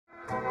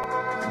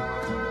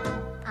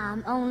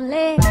I'm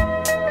only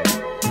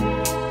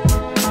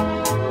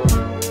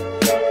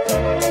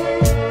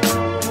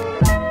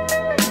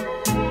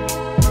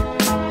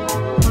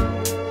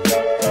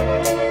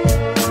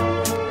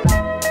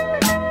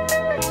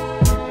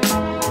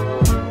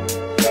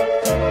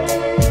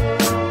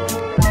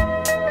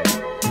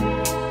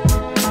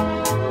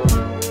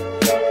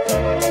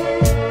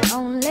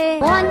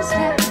one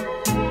step.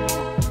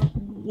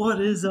 What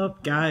is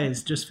up,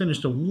 guys? Just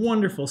finished a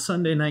wonderful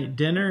Sunday night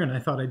dinner, and I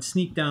thought I'd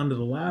sneak down to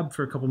the lab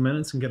for a couple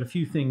minutes and get a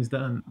few things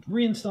done.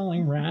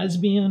 Reinstalling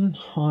Raspbian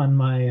on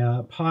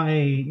my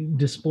Pi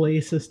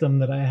display system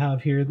that I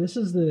have here. This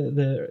is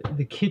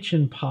the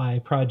kitchen Pi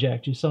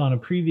project you saw in a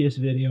previous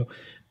video,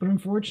 but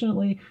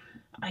unfortunately,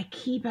 I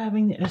keep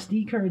having the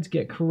SD cards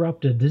get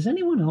corrupted. Does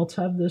anyone else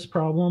have this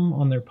problem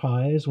on their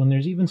Pis? When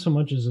there's even so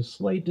much as a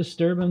slight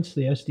disturbance,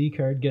 the SD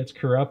card gets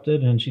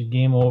corrupted and she's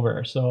game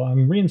over. So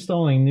I'm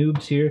reinstalling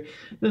Noobs here.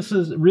 This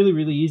is really,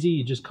 really easy.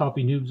 You just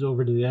copy Noobs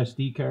over to the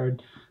SD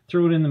card,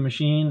 throw it in the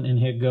machine, and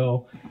hit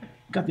go.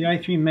 Got the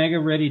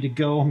i3 ready to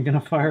go. I'm going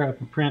to fire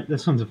up a print.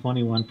 This one's a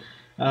funny one.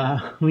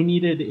 We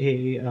needed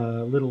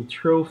a little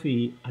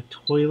trophy, a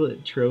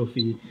toilet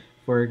trophy,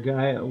 for a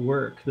guy at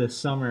work this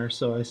summer,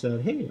 so I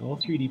said, hey, I'll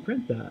 3D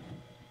print that.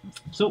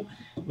 So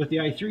with the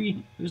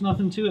i3, there's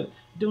nothing to it.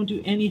 Don't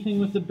do anything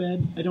with the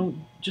bed. I don't,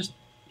 just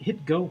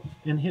hit go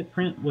and hit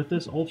print with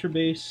this ultra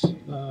base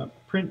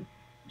print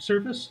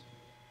surface.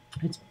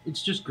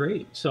 It's just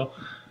great. So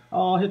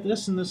I'll hit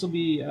this, and this will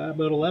be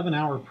about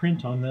 11-hour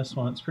print on this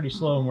one. It's pretty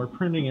slow, and we're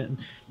printing it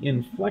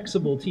in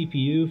flexible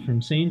TPU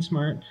from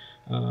SaneSmart.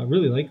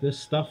 Really like this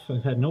stuff.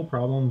 I've had no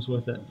problems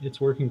with it. It's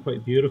working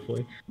quite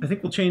beautifully. I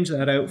think we'll change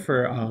that out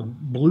for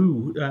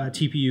blue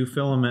TPU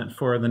filament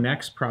for the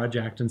next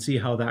project and see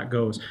how that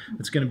goes.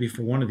 It's going to be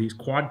for one of these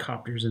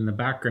quadcopters in the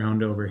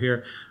background over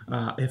here.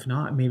 If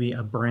not, maybe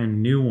a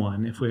brand new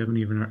one if we haven't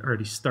even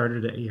already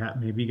started it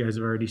yet. Maybe you guys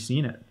have already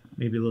seen it.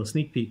 Maybe a little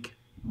sneak peek.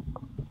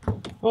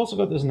 I've also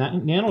got this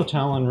nano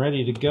talon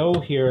ready to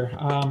go here.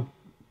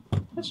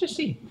 Let's just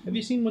see. Have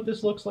you seen what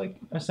this looks like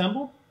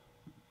assembled?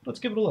 Let's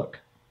give it a look.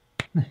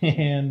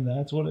 And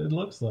that's what it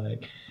looks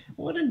like.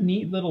 What a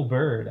neat little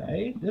bird,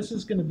 eh? This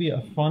is going to be a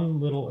fun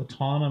little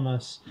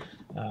autonomous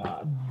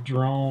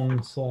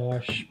drone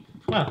slash,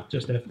 well,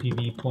 just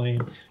FPV plane.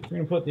 We're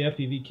going to put the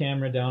FPV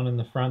camera down in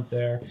the front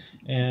there,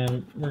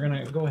 and we're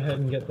going to go ahead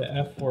and get the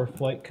F4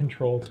 flight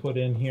control put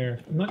in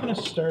here. I'm not going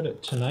to start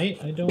it tonight,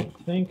 I don't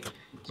think.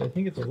 So I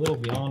think it's a little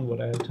beyond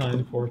what I have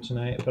time for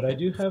tonight, but I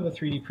do have a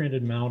 3D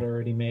printed mount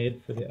already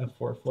made for the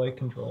F4 flight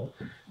control.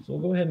 So we'll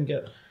go ahead and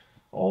get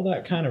all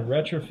that kind of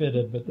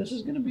retrofitted, but this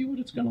is going to be what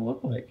it's going to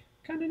look like.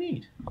 Kind of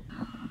neat.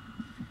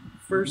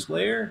 First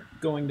layer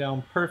going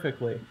down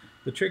perfectly.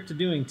 The trick to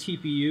doing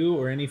TPU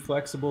or any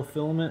flexible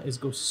filament is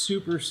go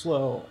super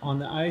slow. On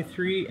the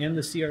i3 and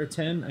the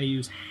CR10, I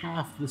use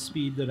half the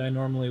speed that I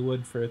normally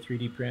would for a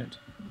 3D print.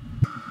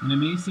 And it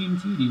may seem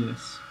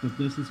tedious, but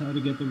this is how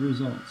to get the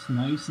results.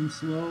 Nice and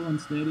slow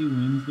and steady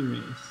wins the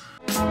race.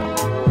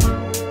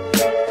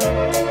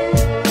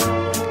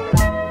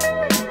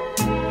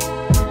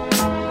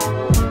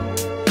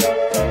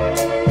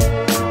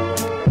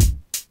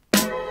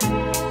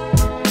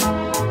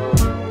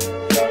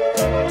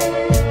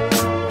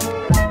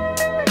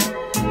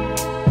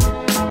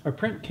 Our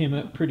print came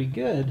out pretty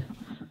good.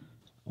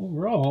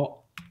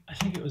 Overall, I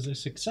think it was a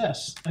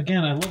success.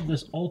 Again, I love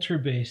this ultra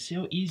base. See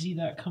how easy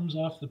that comes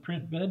off the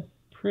print bed?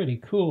 Pretty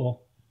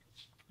cool.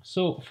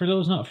 So for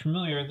those not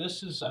familiar,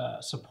 this is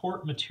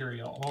support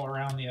material all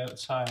around the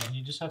outside, and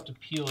you just have to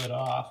peel it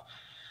off.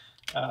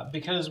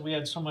 Because we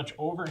had so much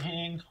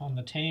overhang on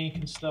the tank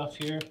and stuff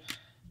here,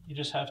 you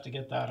just have to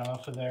get that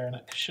off of there, and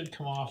it should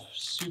come off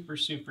super,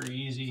 super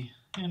easy.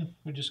 And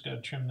we just got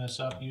to trim this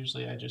up.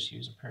 Usually I just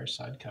use a pair of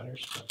side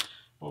cutters, but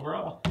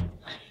overall,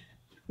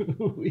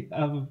 we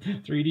have a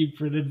 3D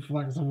printed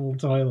flexible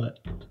toilet.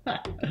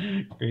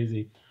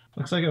 Crazy.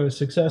 Looks like I was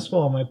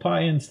successful on my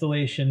Pi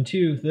installation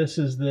too. This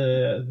is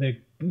the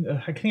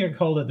I think I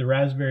called it the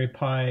Raspberry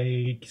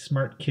Pi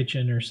Smart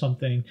Kitchen or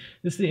something.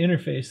 This is the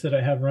interface that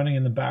I have running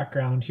in the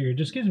background here. It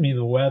just gives me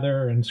the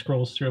weather and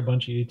scrolls through a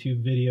bunch of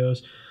YouTube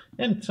videos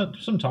and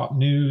some top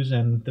news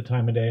and the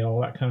time of day, all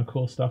that kind of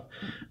cool stuff.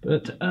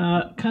 But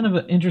kind of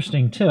an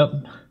interesting tip.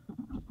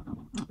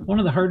 One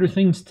of the harder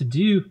things to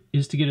do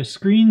is to get the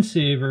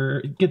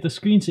screensaver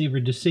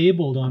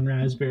disabled on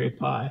Raspberry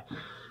Pi.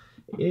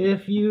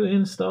 If you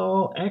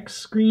install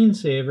X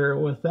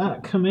screensaver with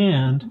that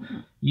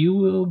command, you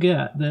will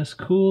get this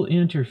cool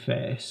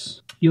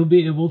interface. You'll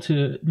be able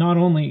to not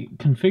only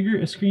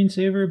configure a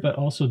screensaver, but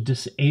also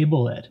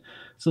disable it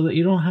so that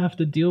you don't have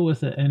to deal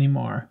with it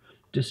anymore.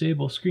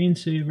 Disable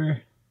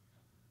screensaver,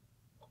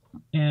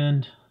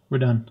 and we're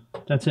done.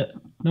 That's it.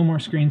 No more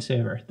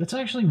screensaver. That's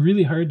actually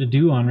really hard to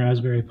do on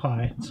Raspberry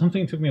Pi. It's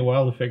something that took me a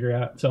while to figure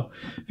out. So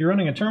if you're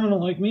running a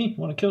terminal like me,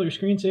 want to kill your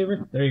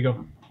screensaver, there you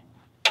go.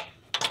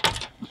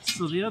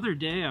 So the other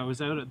day I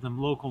was out at the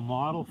local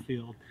model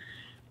field,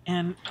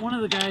 and one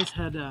of the guys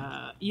had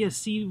a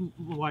ESC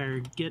wire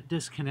get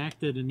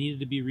disconnected and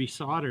needed to be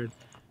resoldered.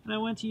 and I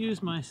went to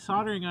use my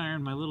soldering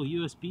iron, my little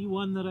USB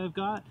one that I've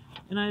got,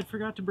 and I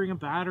forgot to bring a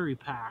battery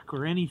pack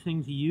or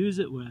anything to use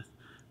it with.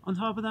 On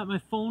top of that, my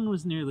phone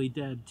was nearly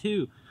dead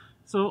too.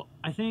 So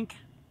I think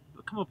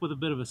I'll come up with a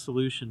bit of a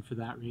solution for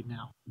that right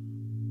now.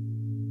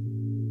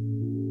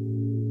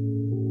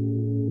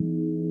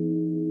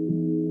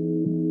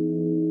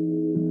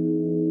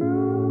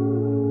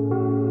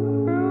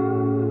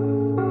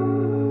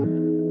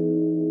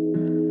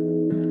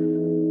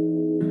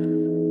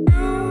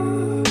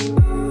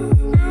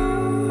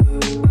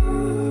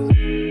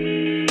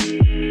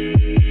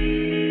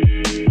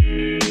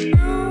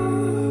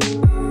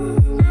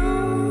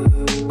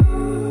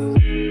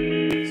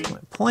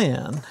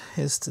 Plan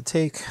is to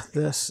take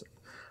this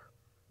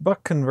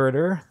buck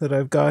converter that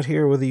I've got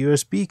here with a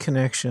USB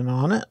connection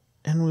on it,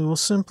 and we will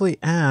simply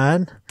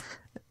add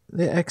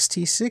the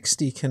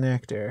XT60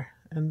 connector,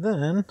 and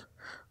then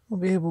we'll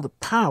be able to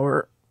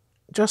power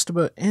just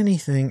about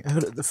anything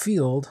out at the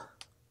field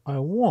I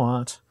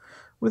want,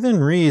 within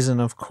reason,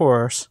 of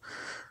course.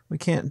 We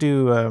can't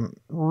do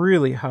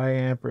really high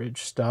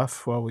amperage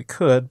stuff. Well, we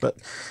could, but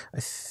I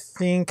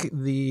think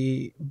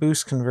the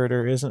boost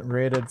converter isn't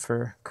rated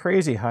for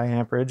crazy high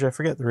amperage. I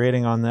forget the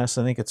rating on this.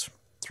 I think it's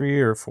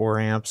 3 or 4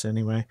 amps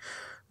anyway.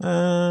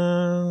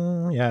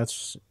 Yeah,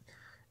 it's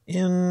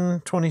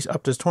in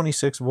up to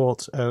 26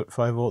 volts out,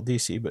 5 volt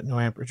DC, but no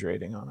amperage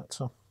rating on it.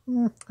 So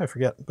I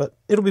forget, but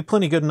it'll be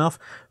plenty good enough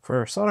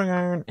for soldering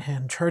iron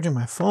and charging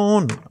my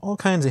phone, and all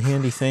kinds of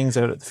handy things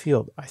out at the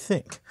field, I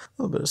think.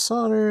 A little bit of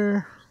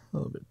solder. A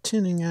little bit of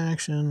tinning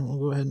action. We'll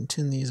go ahead and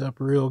tin these up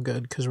real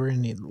good because we're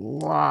going to need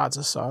lots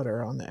of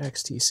solder on the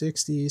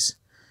XT60s.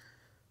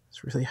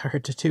 It's really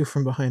hard to do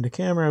from behind a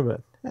camera,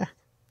 but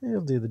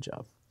it'll do the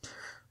job.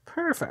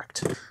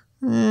 Perfect.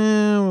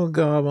 And we'll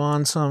gob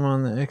on some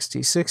on the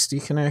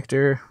XT60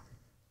 connector.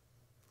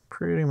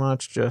 Pretty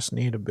much just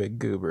need a big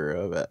goober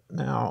of it.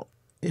 Now,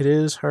 it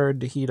is hard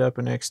to heat up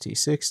an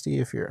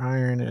XT60 if your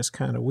iron is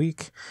kind of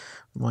weak.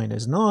 Mine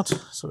is not,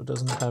 so it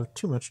doesn't have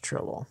too much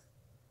trouble.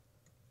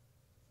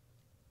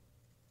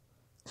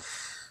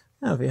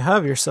 Now, if you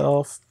have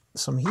yourself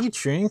some heat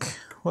shrink,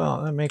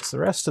 well, that makes the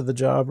rest of the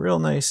job real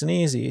nice and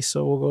easy.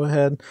 So we'll go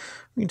ahead,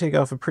 we can take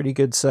off a pretty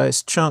good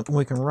sized chunk, and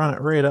we can run it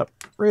right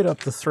up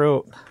the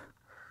throat.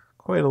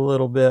 Quite a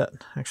little bit.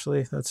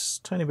 Actually, that's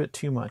a tiny bit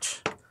too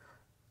much.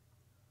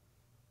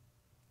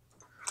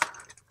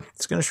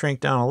 It's going to shrink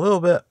down a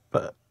little bit,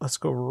 but let's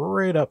go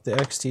right up the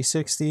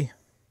XT60,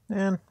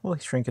 and we'll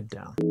shrink it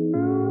down.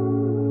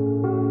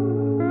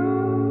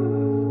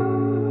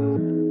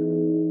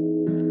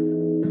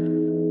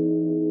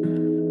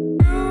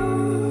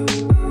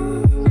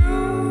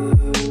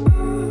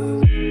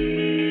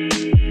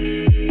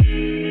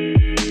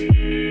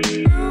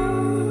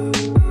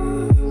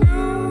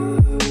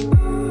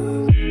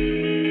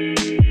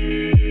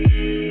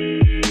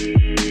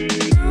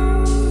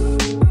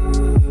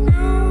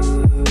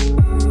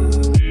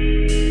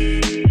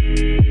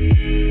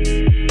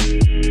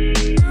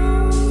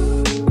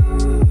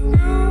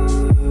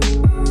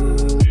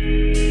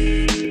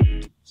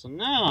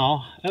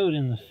 Out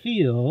in the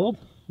field,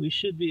 we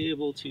should be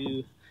able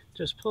to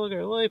just plug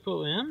our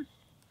LiPo in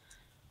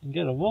and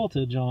get a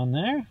voltage on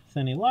there with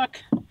any luck.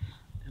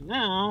 And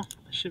now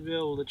I should be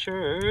able to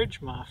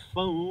charge my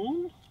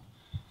phone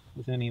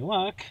with any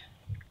luck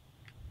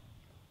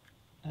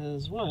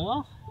as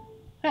well.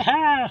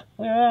 Haha!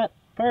 Look at that!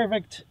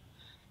 Perfect!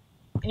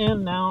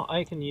 And now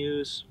I can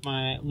use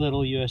my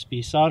little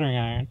USB soldering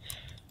iron.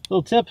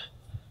 Little tip,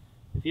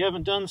 if you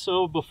haven't done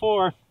so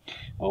before,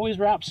 always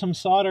wrap some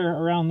solder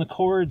around the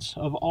cords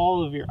of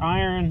all of your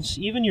irons,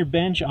 even your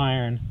bench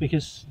iron,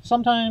 because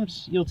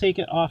sometimes you'll take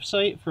it off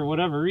site for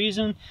whatever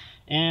reason,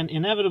 and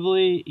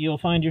inevitably you'll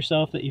find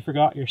yourself that you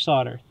forgot your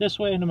solder. This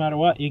way, no matter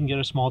what, you can get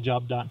a small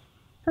job done.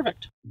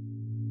 Perfect.